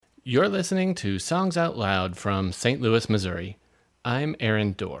You're listening to Songs Out Loud from St. Louis, Missouri. I'm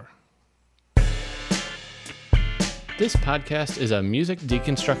Aaron Dorr. This podcast is a music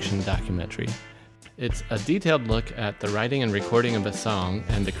deconstruction documentary. It's a detailed look at the writing and recording of a song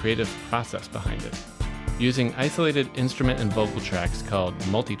and the creative process behind it. Using isolated instrument and vocal tracks called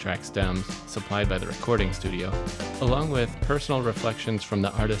multi-track stems supplied by the recording studio, along with personal reflections from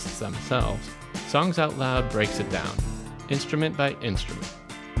the artists themselves, Songs Out Loud breaks it down, instrument by instrument,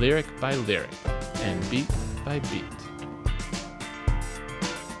 lyric by lyric, and beat by beat.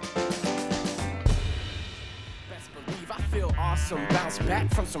 Feel awesome, bounce back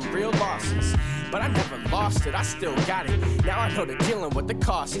from some real losses. But I never lost it, I still got it. Now I know the dealing what the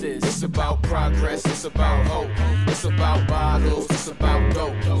cost is. It's about progress, it's about hope. It's about bottles, it's about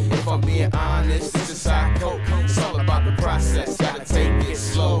dope. If I'm being honest, it's just I cope. It's all about the process, gotta take it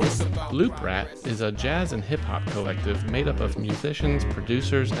slow. It's about Loop Rat is a jazz and hip-hop collective made up of musicians,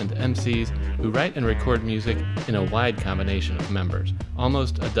 producers, and MCs who write and record music in a wide combination of members,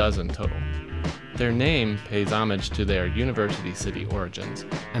 almost a dozen total. Their name pays homage to their University City origins,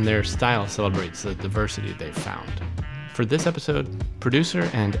 and their style celebrates the diversity they've found. For this episode, producer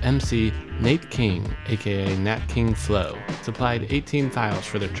and MC Nate King, aka Nat King Flow, supplied 18 files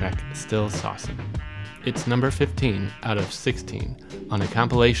for their track Still Saucin'. It's number 15 out of 16 on a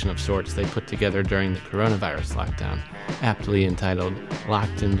compilation of sorts they put together during the coronavirus lockdown, aptly entitled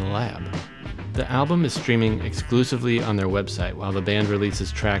Locked in the Lab. The album is streaming exclusively on their website while the band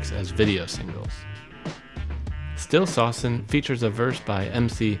releases tracks as video singles. Still Saucin' features a verse by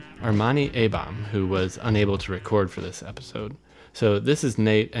MC Armani Abam, who was unable to record for this episode. So this is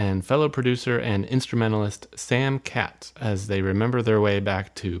Nate and fellow producer and instrumentalist Sam Katz as they remember their way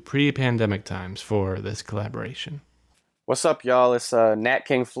back to pre-pandemic times for this collaboration. What's up, y'all? It's Nat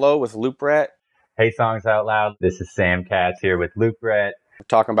King Flow with Loop Rat. Hey, Songs Out Loud. This is Sam Katz here with Loop Rat. We're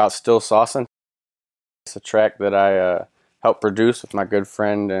talking about Still Saucin'. It's a track that I helped produce with my good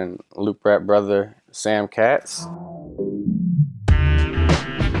friend and Loop Rat brother, Sam Katz.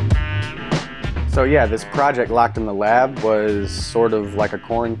 So yeah, this project, Locked in the Lab, was sort of like a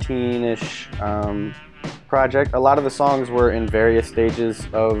quarantine-ish project. A lot of the songs were in various stages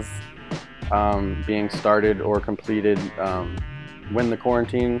of being started or completed when the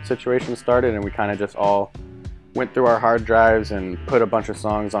quarantine situation started, and we kind of just all went through our hard drives and put a bunch of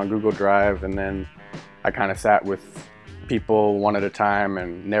songs on Google Drive, and then I kind of sat with people one at a time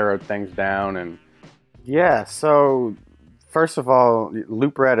and narrowed things down. And yeah, so first of all,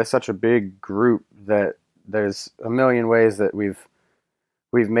 Loop Rat is such a big group that there's a million ways that we've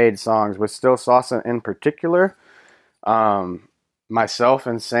made songs. With Still Saucin' in particular, myself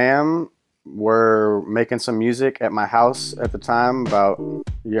and Sam were making some music at my house at the time, about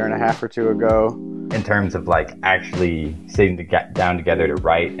a year and a half or two ago. In terms of like actually sitting to get down together to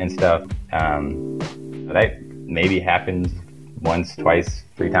write and stuff, that maybe happens once, twice,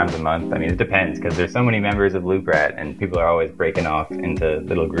 3 times a month. I mean, it depends because there's so many members of Loop Rat and people are always breaking off into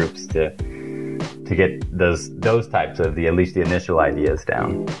little groups to get those types of at least the initial ideas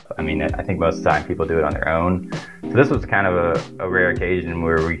down. I mean, I think most of the time people do it on their own. So this was kind of a rare occasion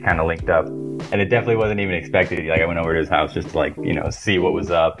where we kind of linked up, and it definitely wasn't even expected. Like I went over to his house just to like, see what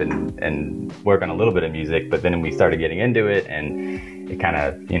was up and work on a little bit of music, but then we started getting into it and it kind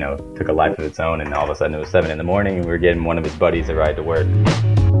of, took a life of its own, and all of a sudden it was 7 a.m. and we were getting one of his buddies a ride to work.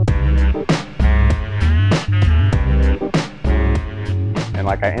 And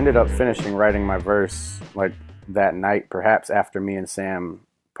like I ended up finishing writing my verse like that night, perhaps after me and Sam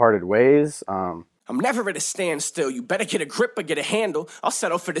parted ways. I'm never at a standstill. You better get a grip or get a handle. I'll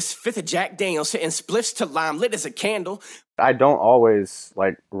settle for this 5th of Jack Daniels, hitting spliffs till I'm lit as a candle. I don't always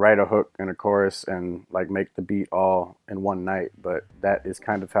like write a hook and a chorus and like make the beat all in one night, but that is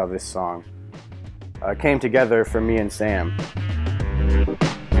kind of how this song came together for me and Sam.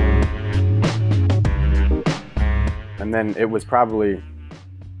 And then it was probably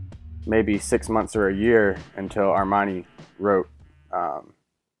maybe 6 months or a year until Armani wrote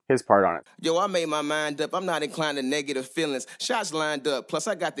his part on it. Yo, I made my mind up. I'm not inclined to negative feelings. Shots lined up. Plus,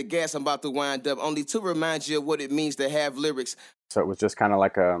 I got the gas. I'm about to wind up. Only to remind you of what it means to have lyrics. So it was just kind of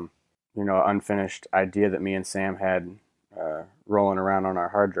like a, unfinished idea that me and Sam had rolling around on our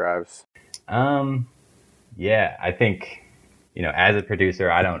hard drives. Yeah, I think, as a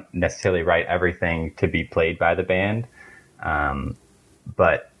producer, I don't necessarily write everything to be played by the band.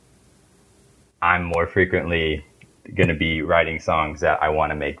 But I'm more frequently going to be writing songs that I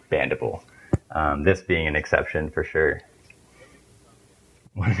want to make bandable. This being an exception for sure.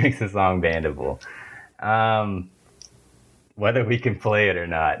 What makes a song bandable? Whether we can play it or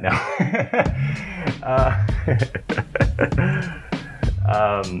not. No.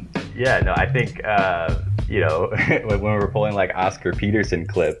 Yeah, no, I think, when we were pulling like Oscar Peterson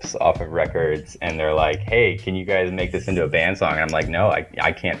clips off of records and they're like, hey, can you guys make this into a band song? And I'm like, no,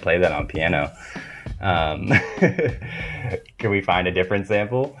 I can't play that on piano. Can we find a different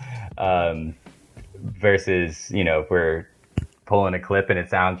sample? Versus, if we're pulling a clip and it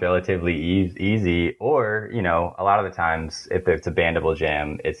sounds relatively easy, or, a lot of the times if it's a bandable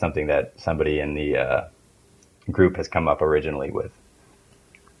jam, it's something that somebody in the group has come up originally with.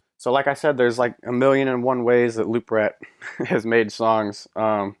 So like I said, there's like 1,000,001 ways that Loop Rat has made songs.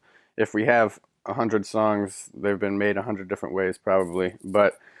 If we have 100 songs, they've been made 100 different ways probably.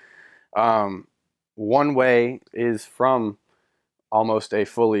 But one way is from almost a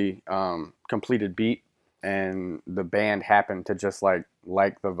fully completed beat, and the band happened to just like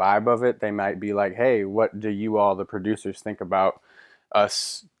the vibe of it. They might be like, hey, what do you all, the producers, think about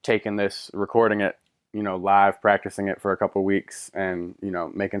us taking this, recording it, live, practicing it for a couple weeks, and,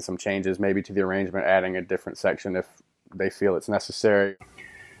 making some changes maybe to the arrangement, adding a different section if they feel it's necessary.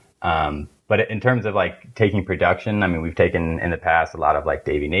 But in terms of like taking production, I mean, we've taken in the past a lot of like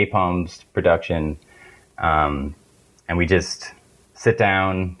Davey Napalm's production, and we just sit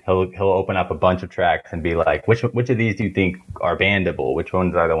down, he'll open up a bunch of tracks and be like, which of these do you think are bandable? Which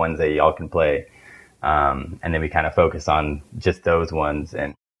ones are the ones that y'all can play? And then we kind of focus on just those ones,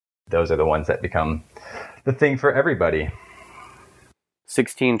 and those are the ones that become the thing for everybody.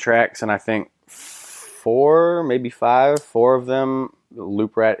 16 tracks, and I think 4, maybe 5, 4 of them,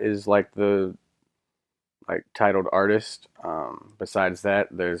 Loop Rat is like the titled artist. Besides that,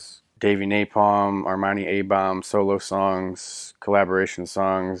 there's Davey Napalm, Armani A-Bomb, solo songs, collaboration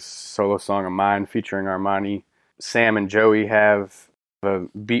songs, solo song of mine featuring Armani. Sam and Joey have a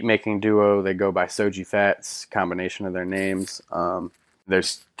beat-making duo. They go by Soji Fats, combination of their names.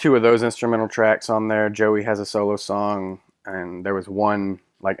 There's 2 of those instrumental tracks on there. Joey has a solo song, and there was one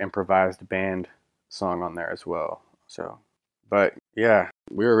improvised band song on there as well. So, but yeah,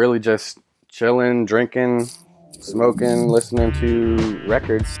 we were really just chilling, drinking, smoking, listening to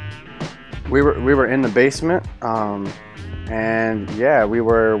records. We were in the basement, and yeah, we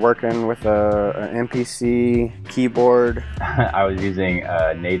were working with an MPC keyboard. I was using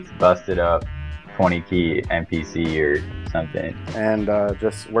Nate's busted up 20-key MPC or something. And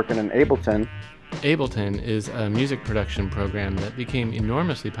just working in Ableton. Ableton is a music production program that became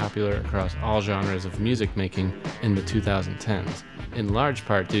enormously popular across all genres of music making in the 2010s, in large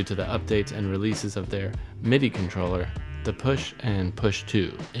part due to the updates and releases of their MIDI controller, the Push and Push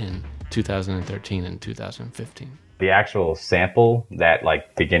 2, in 2013 and 2015. The actual sample, that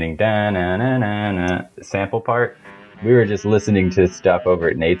beginning da-na-na-na-na sample part, we were just listening to stuff over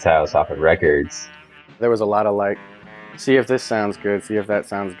at Nate's house off of records. There was a lot of see if this sounds good, see if that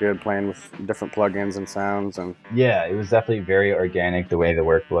sounds good, playing with different plugins and sounds. And yeah, it was definitely very organic the way the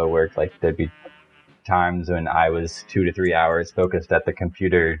workflow worked. There'd be times when I was 2 to 3 hours focused at the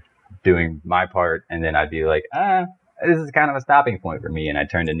computer doing my part, and then I'd be like, this is kind of a stopping point for me. And I'd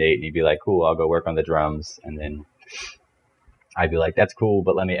turn to Nate and he'd be like, cool, I'll go work on the drums. And then I'd be like, that's cool,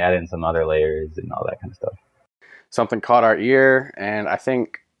 but let me add in some other layers and all that kind of stuff. Something caught our ear, and I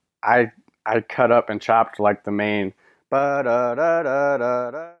think I cut up and chopped the main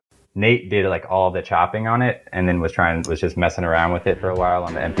ba-da-da-da-da-da. Nate did all the chopping on it, and then was just messing around with it for a while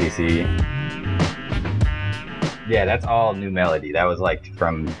on the MPC. Yeah, that's all new melody. That was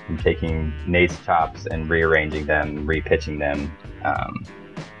from taking Nate's chops and rearranging them, repitching them.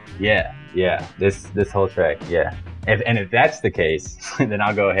 This whole track, yeah. If that's the case, then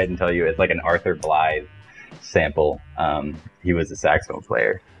I'll go ahead and tell you it's an Arthur Blythe sample. He was a saxophone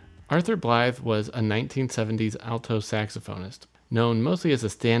player. Arthur Blythe was a 1970s alto saxophonist, known mostly as a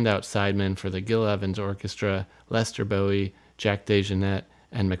standout sideman for the Gil Evans Orchestra, Lester Bowie, Jack DeJohnette,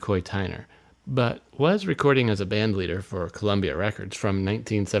 and McCoy Tyner, but was recording as a band leader for Columbia Records from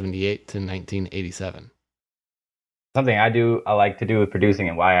 1978 to 1987. Something I like to do with producing,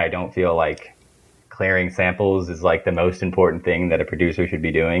 and why I don't feel like clearing samples is the most important thing that a producer should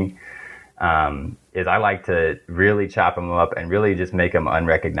be doing, is I like to really chop them up and really just make them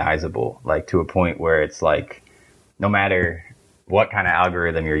unrecognizable, to a point where it's no matter what kind of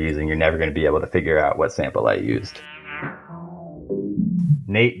algorithm you're using, you're never going to be able to figure out what sample I used.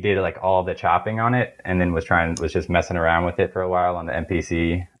 Nate did all the chopping on it, and then was just messing around with it for a while on the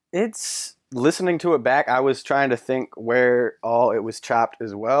MPC. It's listening to it back, I was trying to think where all it was chopped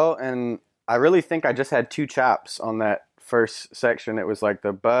as well, and I really think I just had 2 chops on that first section. It was the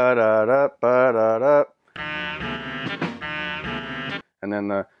ba-da-da, ba-da-da, and then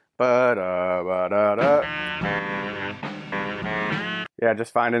the ba-da, ba-da-da. Yeah,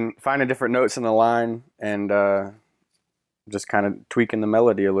 just finding different notes in the line, and just kind of tweaking the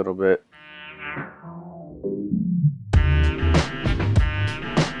melody a little bit.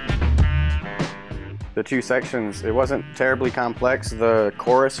 The two sections, it wasn't terribly complex. The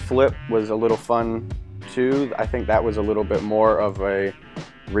chorus flip was a little fun too. I think that was a little bit more of a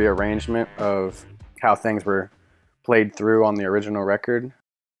rearrangement of how things were played through on the original record.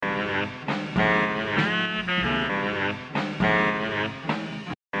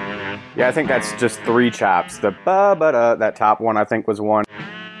 Yeah, I think that's just 3 chops. The ba-ba-da, that top one I think was 1.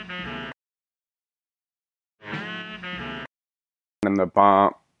 And the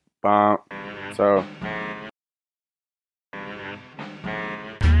bump, bump. So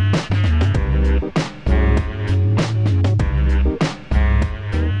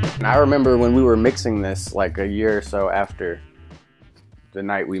and I remember when we were mixing this, like a year or so after the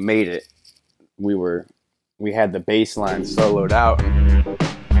night we made it, we had the bass line soloed out.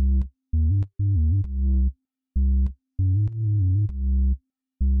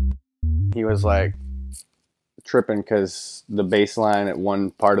 He was like tripping because the bass line at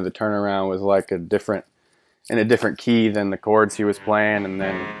one part of the turnaround was like in a different key than the chords he was playing, and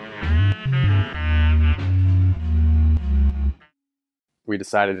then we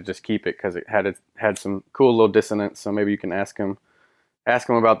decided to just keep it because it had some cool little dissonance. So maybe you can ask him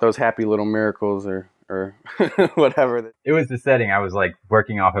about those happy little miracles or whatever. It was the setting. I was like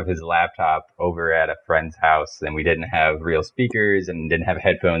working off of his laptop over at a friend's house, and we didn't have real speakers and didn't have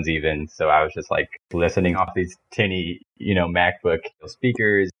headphones even. So I was just like listening off these tinny, MacBook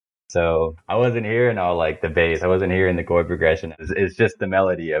speakers. So I wasn't hearing all like the bass. I wasn't hearing the chord progression. It's just the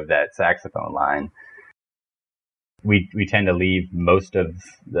melody of that saxophone line. We tend to leave most of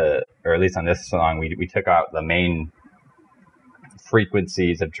or at least on this song, we took out the main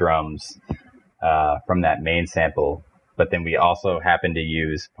frequencies of drums from that main sample, but then we also happened to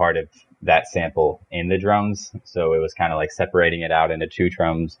use part of that sample in the drums. So it was kind of like separating it out into two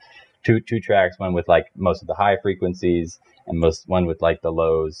tracks, one with like most of the high frequencies and one with like the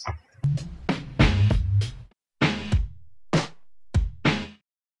lows.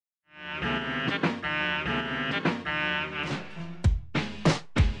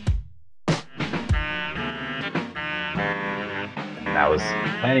 I was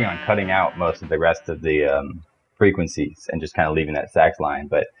planning on cutting out most of the rest of the frequencies and just kind of leaving that sax line.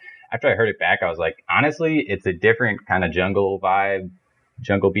 But after I heard it back, I was like, honestly, it's a different kind of jungle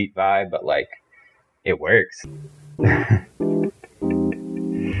beat vibe, but like it works.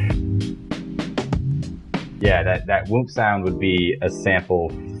 Yeah, that whoop sound would be a sample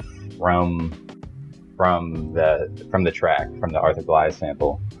from the track, from the Arthur Blythe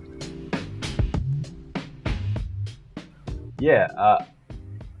sample. Yeah,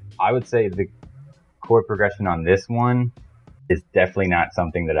 I would say the chord progression on this one is definitely not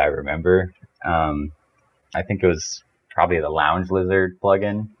something that I remember. I think it was probably the Lounge Lizard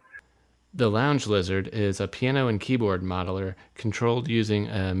plugin. The Lounge Lizard is a piano and keyboard modeler controlled using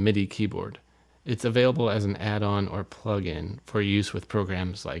a MIDI keyboard. It's available as an add-on or plugin for use with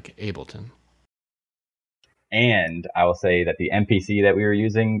programs like Ableton. And I will say that the MPC that we were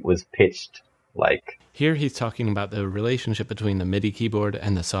using was pitched like... Here he's talking about the relationship between the MIDI keyboard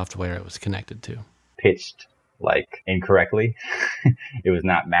and the software it was connected to. Pitched like incorrectly. It was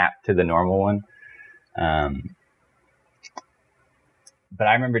not mapped to the normal one. But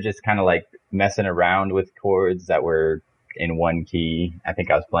I remember just kind of like messing around with chords that were in one key. I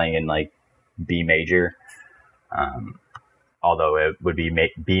think I was playing in like B major. Although it would be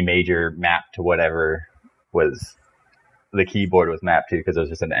B major mapped to whatever was the keyboard was mapped to, because it was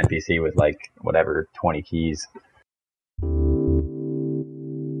just an MPC with like whatever 20 keys.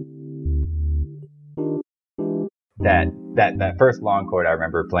 That first long chord I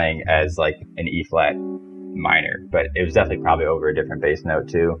remember playing as like an E flat minor, but it was definitely probably over a different bass note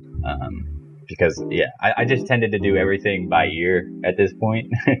too. Because I just tended to do everything by ear at this point.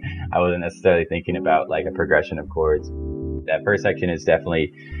 I wasn't necessarily thinking about like a progression of chords. That first section is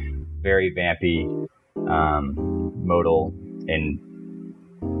definitely very vampy, modal in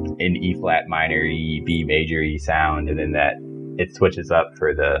E flat minor, E, B major, E sound, and then that it switches up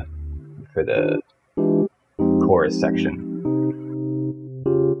for the chorus section.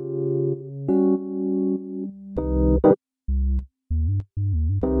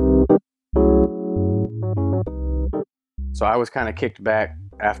 So I was kind of kicked back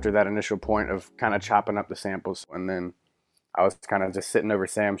after that initial point of kind of chopping up the samples, and then I was kind of just sitting over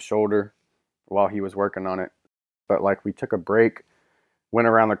Sam's shoulder while he was working on it. But like we took a break, went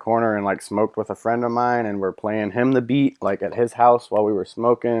around the corner and like smoked with a friend of mine, and we're playing him the beat like at his house while we were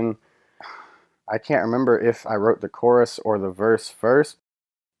smoking. I can't remember if I wrote the chorus or the verse first,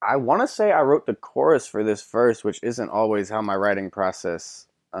 I want to say I wrote the chorus for this verse, which isn't always how my writing process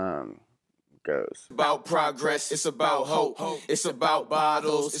goes. About progress, it's about hope. It's about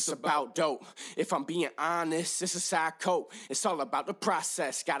bottles, It's about dope. If I'm being honest, this is how I cope. It's all about the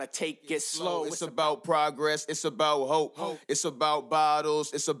process. Gotta take it slow. It's about progress, it's about hope. It's about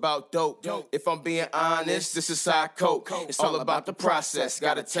bottles, it's about dope. If I'm being honest, this is how I cope. It's all about the process,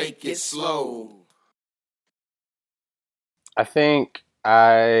 gotta take it slow. I think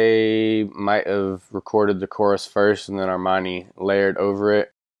I might have recorded the chorus first and then Armani layered over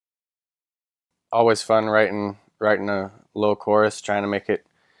it. Always fun writing a little chorus, trying to make it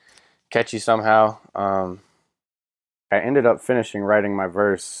catchy somehow. I ended up finishing writing my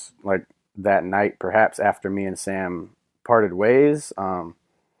verse like that night, perhaps after me and Sam parted ways.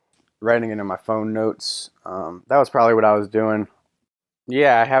 Writing it in my phone notes. That was probably what I was doing.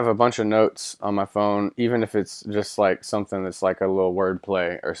 Yeah, I have a bunch of notes on my phone, even if it's just like something that's like a little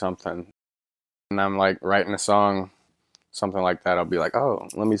wordplay or something. And I'm like writing a song, something like that, I'll be like, oh,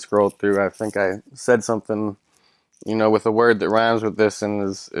 let me scroll through. I think I said something, with a word that rhymes with this and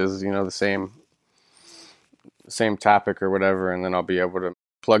is the same topic or whatever, and then I'll be able to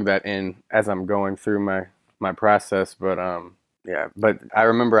plug that in as I'm going through my process. But but I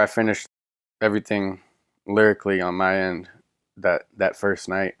remember I finished everything lyrically on my end that first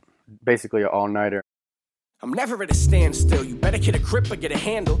night, basically an all-nighter. I'm never at a standstill. You better get a grip or get a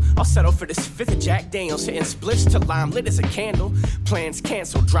handle. I'll settle for this fifth of Jack Daniels, hitting spliffs till I'm lit as a candle. Plans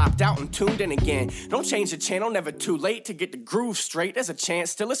canceled, dropped out and tuned in again. Don't change the channel, never too late to get the groove straight. There's a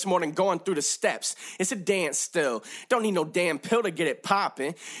chance still, it's more than going through the steps. It's a dance still. Don't need no damn pill to get it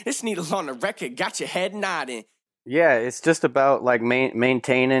popping. This needle on the record got your head nodding. Yeah, it's just about like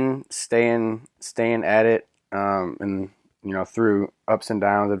maintaining, staying at it, and through ups and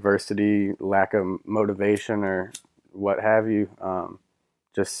downs, adversity, lack of motivation, or what have you,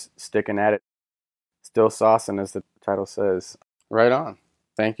 just sticking at it. Still saucing, as the title says. Right on.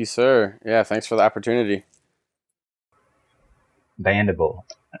 Thank you, sir. Yeah, thanks for the opportunity. Bandable.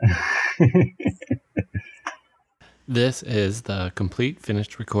 This is the complete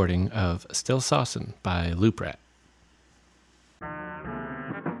finished recording of Still Saucin' by Loop Rat.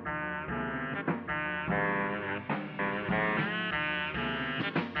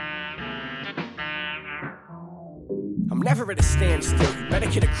 I'm never at a standstill. You better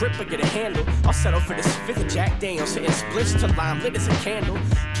get a grip or get a handle. I'll settle for this fifth of Jack Daniels, hitting spliffs till I'm lit as a candle.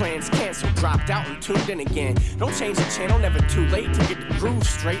 Plans canceled, dropped out and tuned in again. Don't change the channel, never too late to get the groove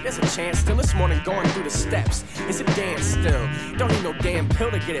straight. There's a chance still, it's more than going through the steps. It's a dance still. Don't need no damn pill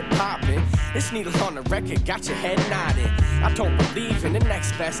to get it popping. This needle on the record got your head nodding. I don't believe in the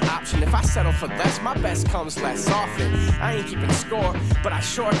next best option. If I settle for less, my best comes less often. I ain't keeping score, but I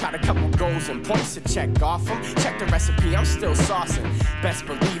sure got a couple goals and points to check off them. Check the recipe, I'm still saucing. Best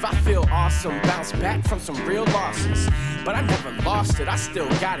believe I feel awesome. Bounce back from some real losses, but I never lost it, I still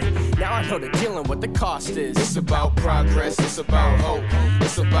got it. Now I know the dealing what the cost is. It's about progress, it's about hope.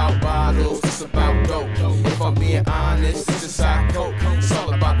 It's about bottles, it's about dope. If I'm being honest, this is how I cope. It's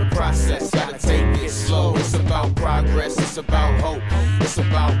all about the process, gotta take it slow. It's about progress, it's about hope. It's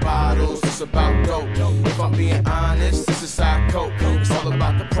about bottles, it's about dope. If I'm being honest, this is how I cope. It's all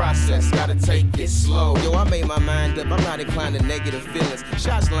about the process, gotta take it slow. Yo, I made my mind up, I'm not inclined to negative feelings.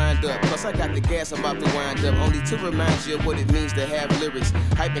 Shots lined up, plus I got the gas, I'm about to wind up. Only to remind you of what it means to have lyrics.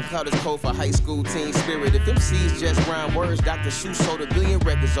 Hyping Clouders code for high school teen spirit. If MCs just rhyme words, Dr. Seuss sold 1 billion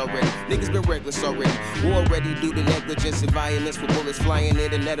records already. Niggas been reckless already. War ready due to negligence, environments with bullets flying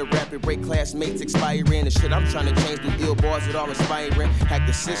in and at a rapid rate, classmates expiring. The shit I'm trying to change through ill bars that are inspiring. Hack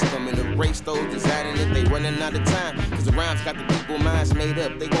the system and erase those designing it. They running out of time, cause the rhymes got the people minds made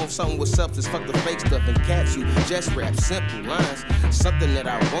up. They want something with substance, fuck the fake stuff and cats who just rap simple lines. Something that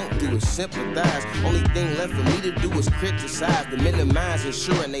I won't do is sympathize. Only thing left for me to do is criticize, to minimize,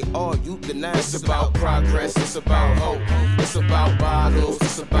 ensuring they all euthanize. It's about progress, it's about hope. It's about bottles,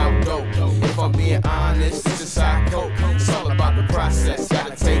 it's about dope. If I'm being honest, this is how I cope. It's all about the process,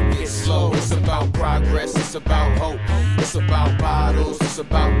 gotta take it slow. It's about progress, it's about hope. It's about bottles, it's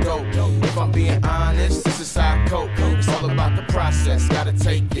about dope. If I'm being honest, this is how I cope. It's all about the process, gotta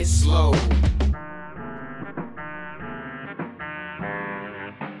take it slow.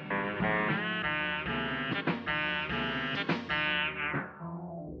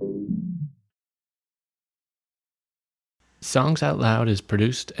 Songs Out Loud is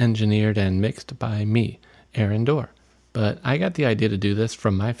produced, engineered, and mixed by me, Aaron Dorr. But I got the idea to do this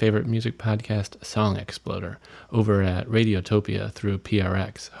from my favorite music podcast, Song Exploder, over at Radiotopia through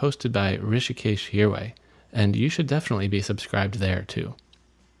PRX, hosted by Rishikesh Hirway, and you should definitely be subscribed there too.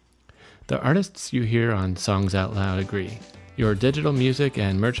 The artists you hear on Songs Out Loud agree. Your digital music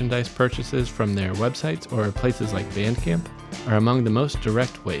and merchandise purchases from their websites or places like Bandcamp are among the most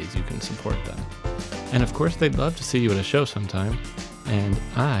direct ways you can support them. And of course, they'd love to see you at a show sometime, and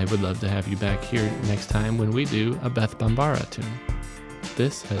I would love to have you back here next time when we do a Beth Bambara tune.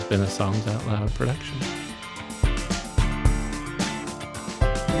 This has been a Songs Out Loud production.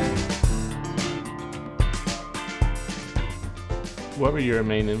 What were your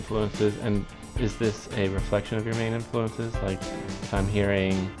main influences, and is this a reflection of your main influences? Like, if I'm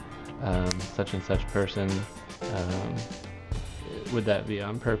hearing such and such person, would that be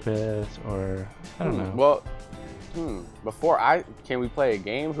on purpose, or I don't know? Well, can we play a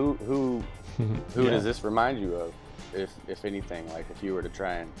game? Who Yeah. does this remind you of, if anything? Like, if you were to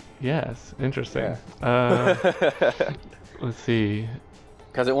try and. Yes, interesting. Yeah. Let's see.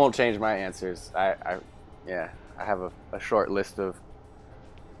 Because it won't change my answers. I have a short list of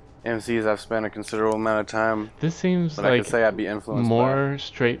MCs I've spent a considerable amount of time. This seems But I like could say I'd be influenced more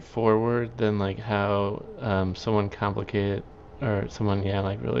straightforward than like how someone complicated, or someone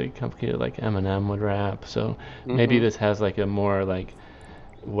like really complicated like Eminem would rap. So maybe this has like a more like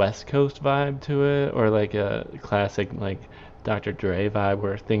West Coast vibe to it, or like a classic like Dr. Dre vibe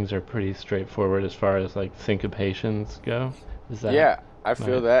where things are pretty straightforward as far as like syncopations go. Is that? Yeah, I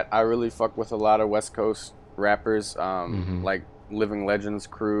feel that. I really fuck with a lot of West Coast rappers, like Living Legends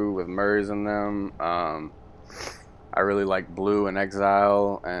crew with Murs in them. I really like Blue and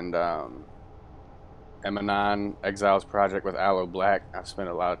Exile, and Eminem, Exile's project with Aloe Black. I've spent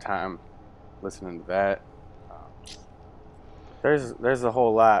a lot of time listening to that. There's a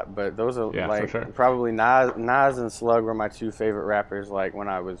whole lot, but those are like for sure. Probably Nas and Slug were my two favorite rappers. Like when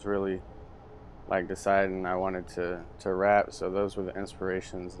I was really like deciding I wanted to rap, so those were the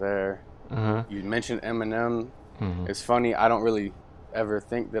inspirations there. You mentioned Eminem. It's funny, I don't really ever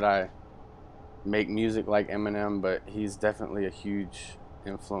think that I make music like Eminem, but he's definitely a huge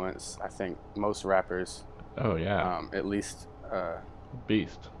influence. I think most rappers, Oh yeah. at least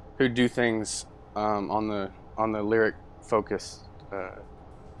Beast. who do things on the lyric focused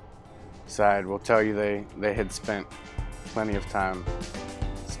side will tell you they had spent plenty of time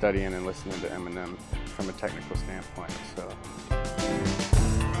studying and listening to Eminem from a technical standpoint. So